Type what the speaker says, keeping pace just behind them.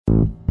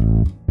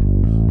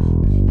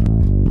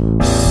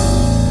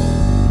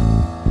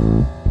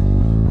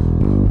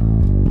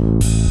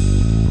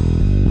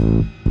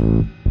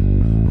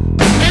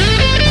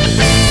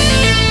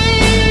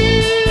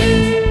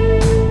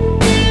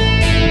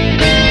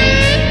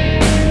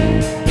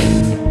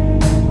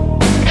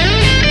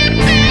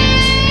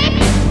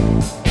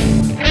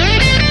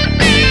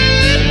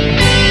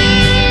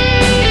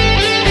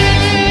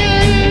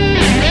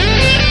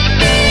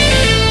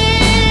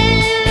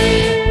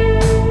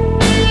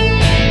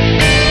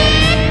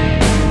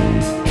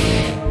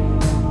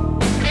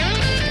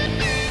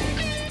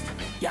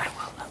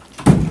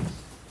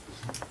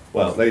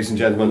Well, ladies and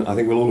gentlemen, I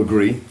think we'll all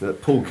agree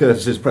that Paul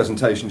Curtis's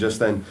presentation just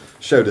then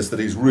showed us that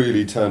he's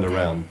really turned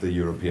around the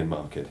European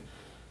market.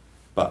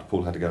 But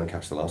Paul had to go and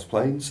catch the last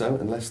plane, so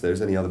unless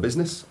there's any other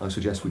business, I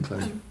suggest we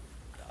close.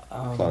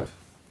 Clive.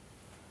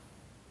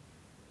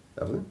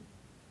 Evelyn?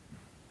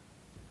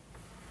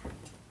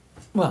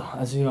 Well,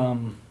 as you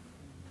all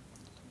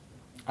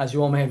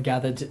may have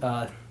gathered,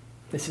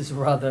 this is a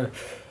rather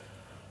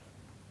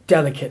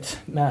delicate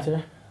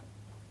matter.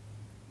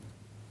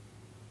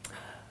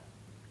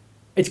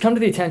 It's come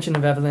to the attention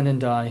of Evelyn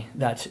and I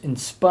that in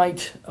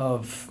spite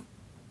of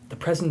the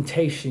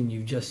presentation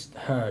you just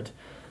heard,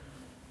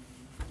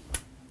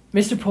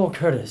 Mr. Paul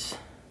Curtis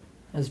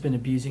has been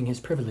abusing his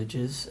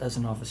privileges as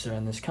an officer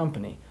in this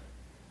company,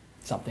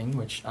 something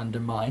which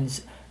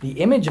undermines the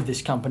image of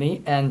this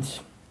company and,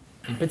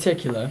 in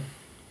particular,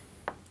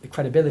 the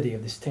credibility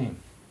of this team.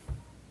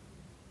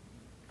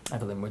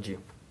 Evelyn, would you?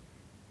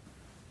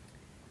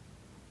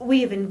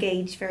 We have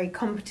engaged very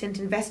competent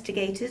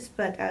investigators,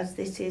 but as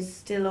this is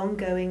still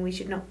ongoing, we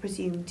should not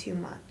presume too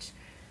much.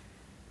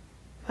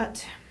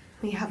 But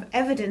we have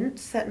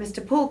evidence that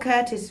Mr. Paul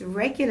Curtis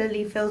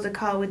regularly fills a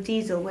car with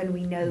diesel when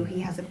we know he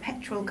has a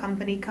petrol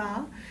company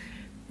car.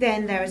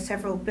 Then there are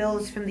several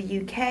bills from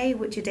the UK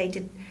which are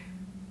dated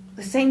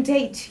the same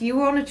date. You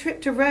were on a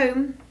trip to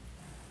Rome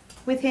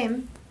with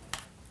him,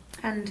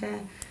 and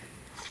there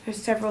are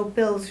several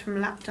bills from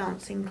lap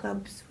dancing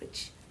clubs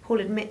which Paul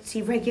admits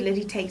he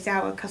regularly takes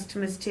our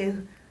customers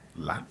to.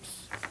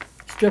 Laps?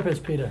 Strippers,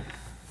 Peter.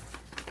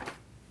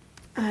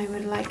 I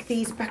would like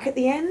these back at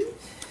the end.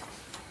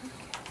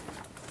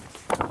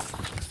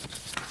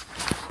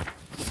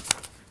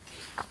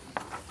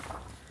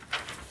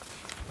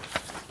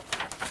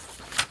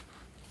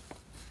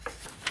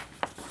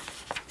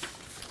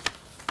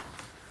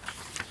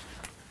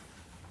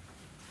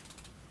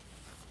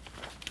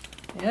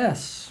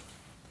 Yes.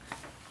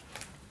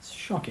 It's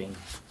shocking,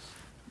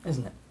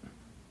 isn't it?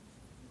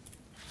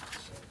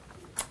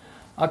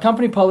 Our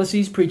company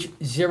policies preach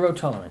zero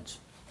tolerance.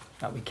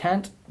 Now, we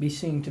can't be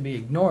seen to be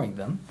ignoring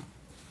them.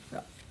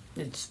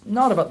 It's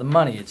not about the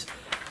money. It's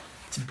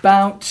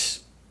about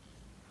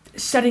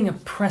setting a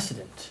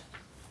precedent.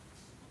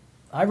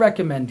 I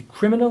recommend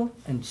criminal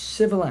and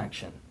civil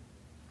action.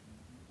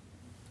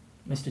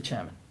 Mr.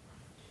 Chairman.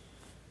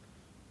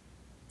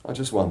 I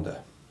just wonder.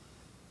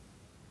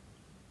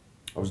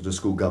 I was at a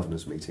school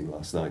governors meeting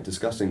last night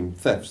discussing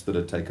thefts that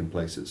had taken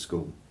place at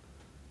school.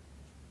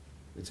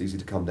 It's easy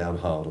to come down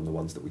hard on the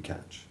ones that we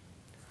catch.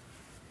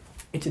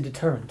 It's a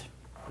deterrent.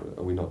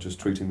 Are we not just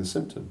treating the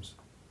symptoms?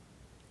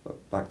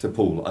 Back to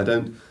Paul. I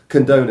don't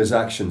condone his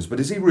actions,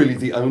 but is he really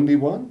the only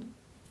one?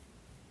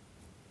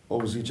 Or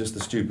was he just the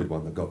stupid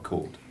one that got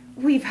caught?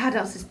 We've had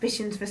our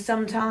suspicions for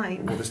some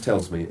time. What this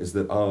tells me is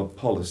that our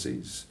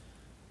policies,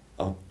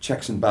 our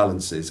checks and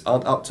balances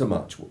aren't up to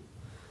much.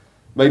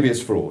 Maybe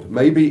it's fraud.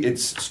 Maybe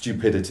it's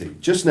stupidity.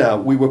 Just now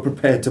we were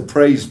prepared to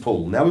praise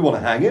Paul. Now we want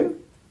to hang him?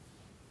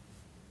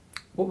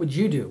 What would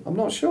you do? I'm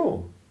not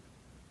sure.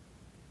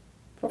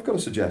 But I've got a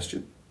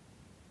suggestion.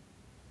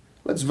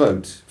 Let's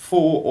vote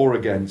for or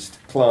against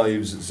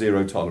Clive's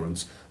zero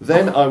tolerance.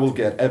 Then I will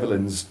get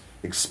Evelyn's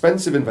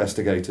expensive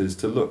investigators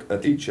to look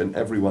at each and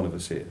every one of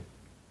us here.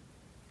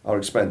 Our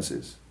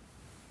expenses,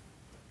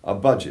 our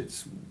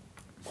budgets,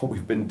 what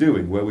we've been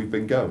doing, where we've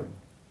been going.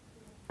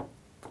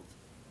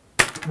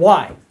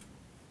 Why?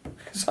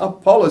 Because our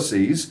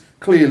policies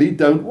clearly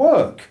don't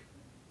work.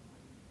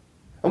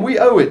 And we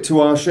owe it to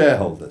our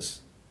shareholders.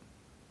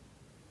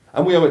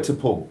 And we owe it to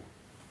Paul.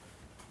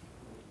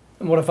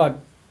 And what if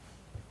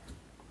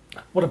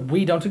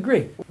we don't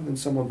agree? Well, then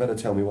someone better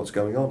tell me what's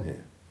going on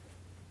here.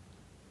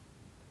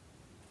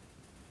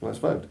 Let's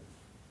vote.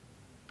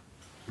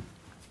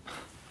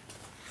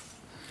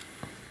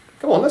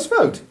 Come on, let's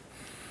vote.